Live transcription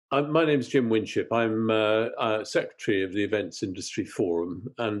My name is Jim Winship. I'm secretary of the Events Industry Forum,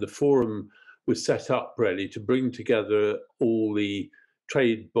 and the forum was set up really to bring together all the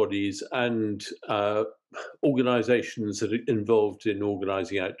trade bodies and organisations that are involved in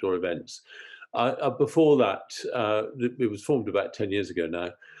organising outdoor events. Before that, it was formed about 10 years ago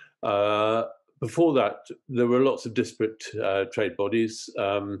now. Before that, there were lots of disparate trade bodies.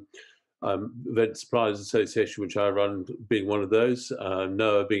 Event Suppliers Association, which I run, being one of those,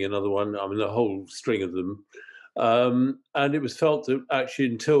 NOAA being another one. I mean, a whole string of them. And it was felt that actually,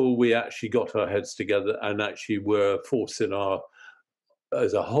 until we actually got our heads together and actually were a force in our,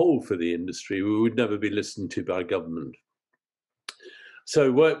 as a whole for the industry, we would never be listened to by government.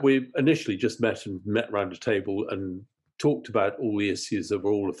 So we initially just met around a table and talked about all the issues that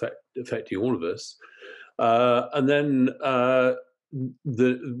were all affecting all of us. And then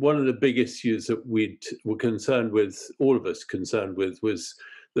one of the big issues that we were concerned with, all of us concerned with, was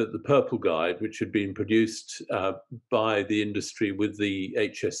that the Purple Guide, which had been produced by the industry with the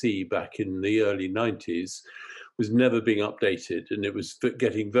HSE back in the early 90s, was never being updated, and it was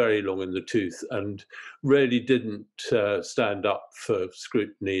getting very long in the tooth and really didn't stand up for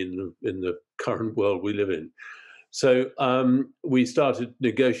scrutiny in the current world we live in. So we started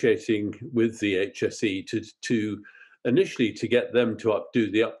negotiating with the HSE to initially to get them to do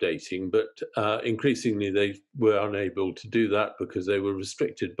the updating, but increasingly they were unable to do that because they were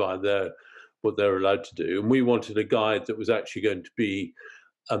restricted by what they're allowed to do. And we wanted a guide that was actually going to be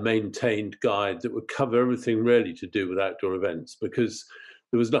a maintained guide that would cover everything really to do with outdoor events, because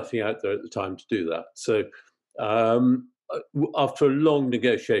there was nothing out there at the time to do that. So after long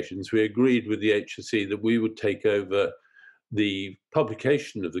negotiations, we agreed with the HSE that we would take over the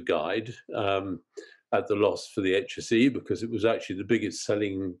publication of the guide at the loss for the HSE, because it was actually the biggest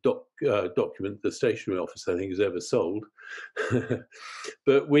selling document the stationery office, I think, has ever sold.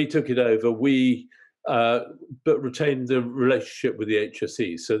 But we took it over. But retained the relationship with the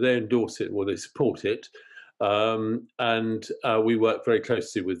HSE. So they endorse it or they support it. And we work very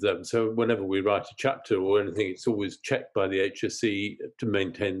closely with them. So whenever we write a chapter or anything, it's always checked by the HSE to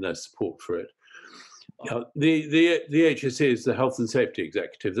maintain their support for it. The HSE is the Health and Safety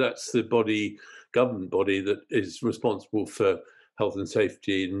Executive. That's the government body that is responsible for health and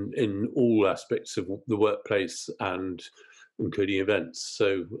safety in all aspects of the workplace and including events.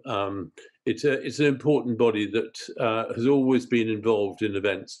 So it's an important body that has always been involved in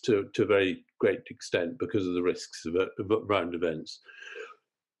events to a very great extent because of the risks around events.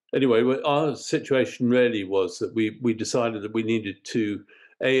 Anyway, our situation really was that we decided that we needed to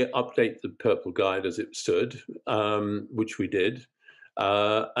update the Purple Guide as it stood, which we did,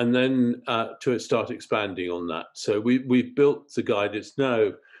 and then to start expanding on that. So we've built the guide.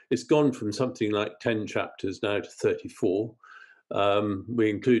 It's gone from something like 10 chapters now to 34. We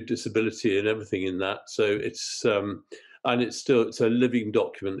include disability and everything in that. So it's a living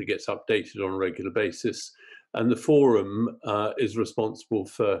document that gets updated on a regular basis. And the forum is responsible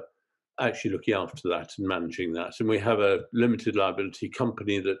for actually looking after that and managing that. And we have a limited liability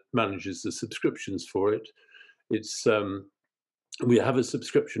company that manages the subscriptions for it. We have a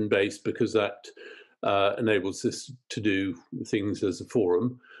subscription base because that enables us to do things as a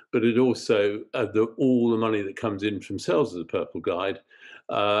forum, but it also, all the money that comes in from sales of the Purple Guide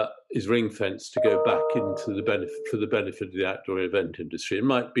is ring-fenced to go back into for the benefit of the outdoor event industry. It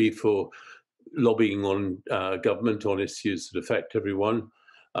might be for lobbying on government on issues that affect everyone.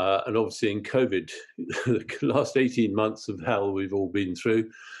 And obviously in COVID, the last 18 months of hell we've all been through,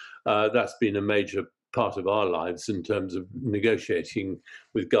 that's been a major part of our lives in terms of negotiating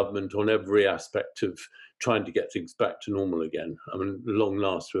with government on every aspect of trying to get things back to normal again. I mean, at long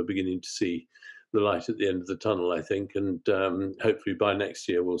last, we're beginning to see the light at the end of the tunnel, I think, and hopefully by next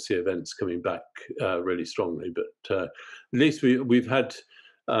year we'll see events coming back really strongly. But at least we've had,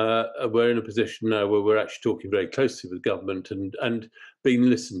 we're in a position now where we're actually talking very closely with government and being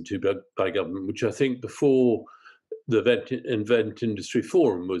listened to by government, which I think before the Event Industry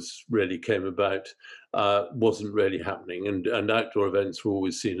Forum came about, wasn't really happening, and outdoor events were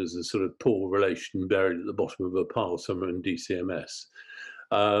always seen as a sort of poor relation buried at the bottom of a pile somewhere in DCMS.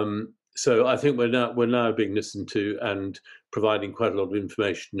 So I think we're now being listened to and providing quite a lot of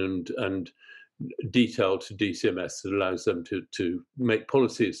information and detail to DCMS that allows them to make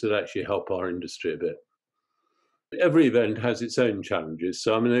policies that actually help our industry a bit. Every event has its own challenges.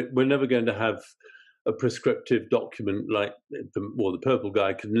 So I mean, we're never going to have a prescriptive document like the Purple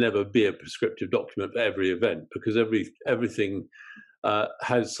Guide can never be a prescriptive document for every event, because everything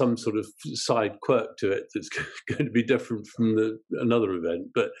has some sort of side quirk to it that's going to be different from another event.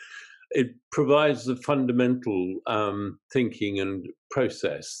 But it provides the fundamental thinking and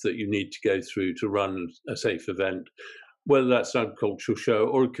process that you need to go through to run a safe event, whether that's an agricultural show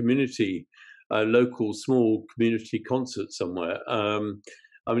or a community, local small community concert somewhere.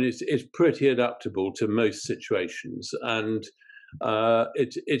 I mean, it's pretty adaptable to most situations, and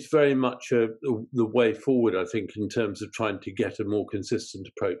it's very much the way forward, I think, in terms of trying to get a more consistent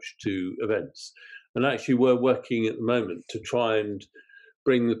approach to events. And actually, we're working at the moment to try and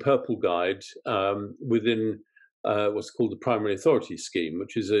bring the Purple Guide within what's called the Primary Authority Scheme,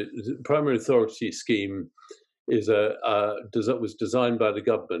 which is a primary authority scheme was designed by the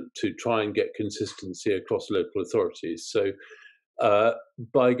government to try and get consistency across local authorities. So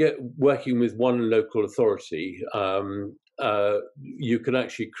by working with one local authority, you can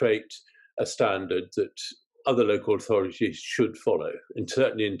actually create a standard that other local authorities should follow, and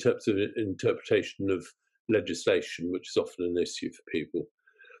certainly in terms of interpretation of legislation, which is often an issue for people.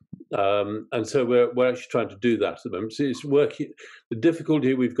 And so we're actually trying to do that at the moment. So it's working. The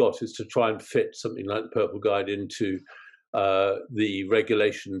difficulty we've got is to try and fit something like the Purple Guide into the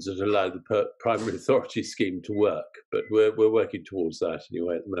regulations that allow the primary authority scheme to work. But we're working towards that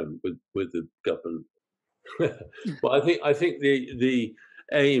anyway at the moment with the government. But I think the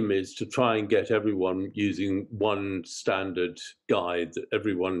aim is to try and get everyone using one standard guide that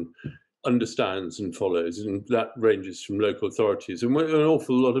everyone understands and follows, and that ranges from local authorities. And an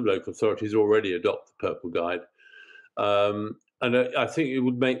awful lot of local authorities already adopt the Purple Guide. And I think it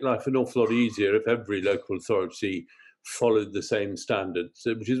would make life an awful lot easier if every local authority followed the same standards,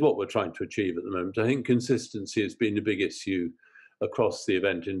 which is what we're trying to achieve at the moment. I think consistency has been a big issue across the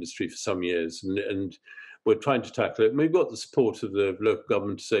event industry for some years, and we're trying to tackle it. And we've got the support of the local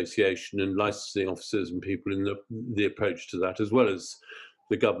government association and licensing officers and people in the approach to that, as well as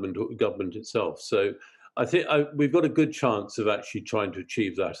the government itself. So I think we've got a good chance of actually trying to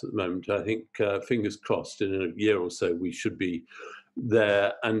achieve that at the moment. I think, fingers crossed, in a year or so, we should be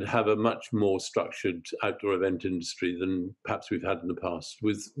there and have a much more structured outdoor event industry than perhaps we've had in the past,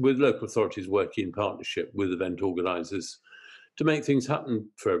 with local authorities working in partnership with event organisers to make things happen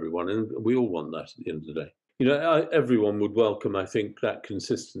for everyone. And we all want that at the end of the day. You know, everyone would welcome, I think, that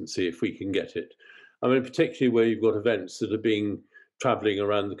consistency if we can get it. I mean, particularly where you've got events that are being travelling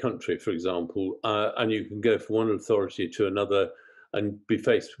around the country, for example, and you can go from one authority to another and be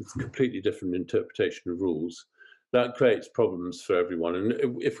faced with completely different interpretation of rules. That creates problems for everyone. And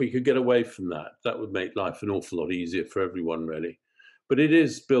if we could get away from that, that would make life an awful lot easier for everyone, really. But it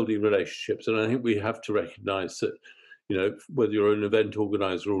is building relationships. And I think we have to recognise that, you know, whether you're an event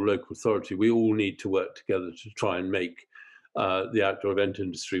organiser or local authority, we all need to work together to try and make the outdoor event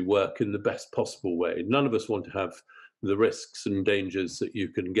industry work in the best possible way. None of us want to have the risks and dangers that you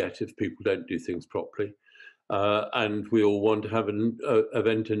can get if people don't do things properly. And we all want to have an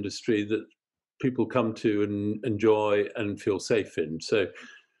event industry that people come to and enjoy and feel safe in. So,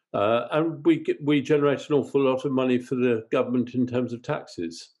 and we generate an awful lot of money for the government in terms of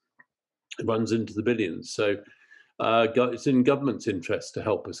taxes. It runs into the billions. So it's in government's interest to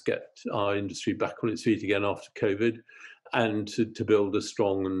help us get our industry back on its feet again after COVID, and to build a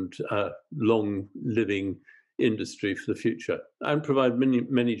strong and long-living industry for the future, and provide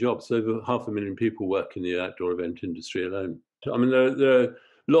many jobs. Over 500,000 people work in the outdoor event industry alone. I mean, there are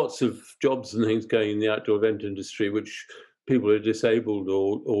lots of jobs and things going in the outdoor event industry which people who are disabled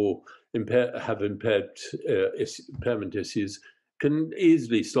or have impairment issues can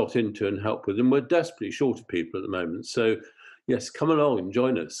easily slot into and help with. And we're desperately short of people at the moment. So yes, come along and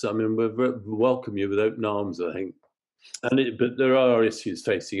join us. I mean, we welcome you with open arms, I think. But there are issues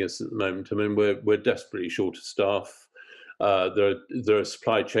facing us at the moment. I mean, we're desperately short of staff. There are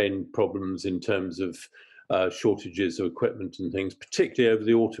supply chain problems in terms of shortages of equipment and things. Particularly over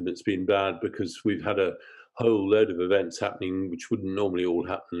the autumn, it's been bad because we've had a whole load of events happening which wouldn't normally all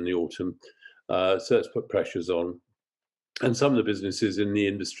happen in the autumn. So it's put pressures on. And some of the businesses in the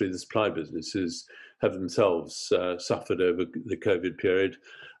industry, the supply businesses, have themselves suffered over the COVID period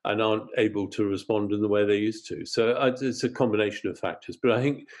and aren't able to respond in the way they used to. So it's a combination of factors. But I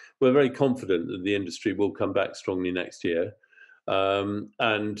think we're very confident that the industry will come back strongly next year.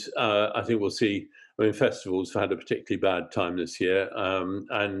 And I think we'll see, I mean, festivals have had a particularly bad time this year.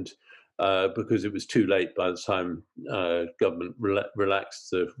 Because it was too late by the time government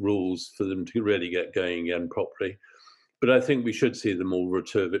relaxed the rules for them to really get going again properly. But I think we should see them all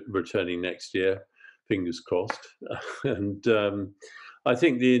returning next year, fingers crossed. And I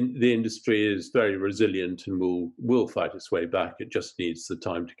think the industry is very resilient and will fight its way back. It just needs the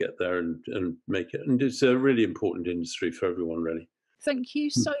time to get there and make it. And it's a really important industry for everyone, really. Thank you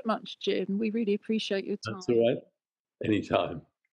so much, Jim. We really appreciate your time. That's all right. Anytime.